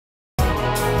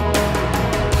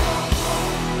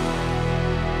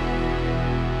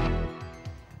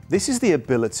This is the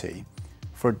ability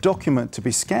for a document to be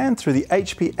scanned through the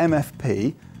HP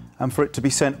MFP and for it to be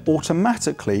sent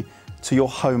automatically to your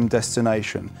home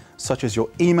destination, such as your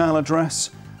email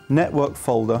address, network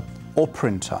folder, or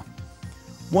printer.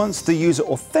 Once the user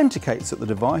authenticates at the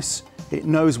device, it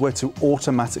knows where to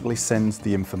automatically send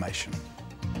the information.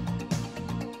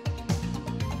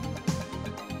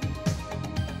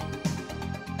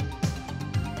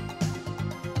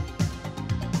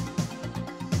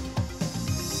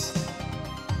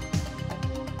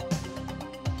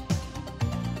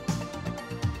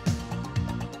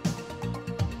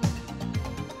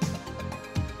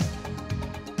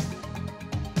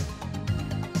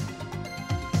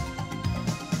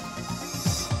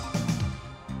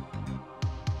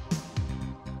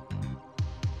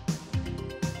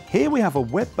 Here we have a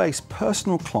web-based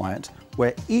personal client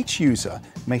where each user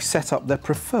may set up their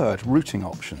preferred routing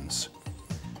options.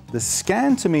 The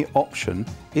Scan to Me option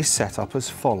is set up as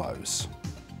follows.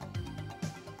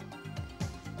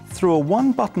 Through a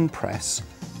one-button press,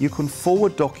 you can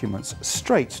forward documents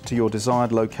straight to your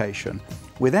desired location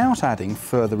without adding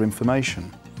further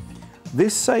information.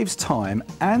 This saves time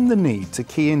and the need to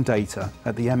key in data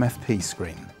at the MFP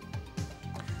screen.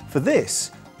 For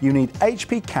this, you need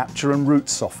HP Capture and Route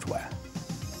software.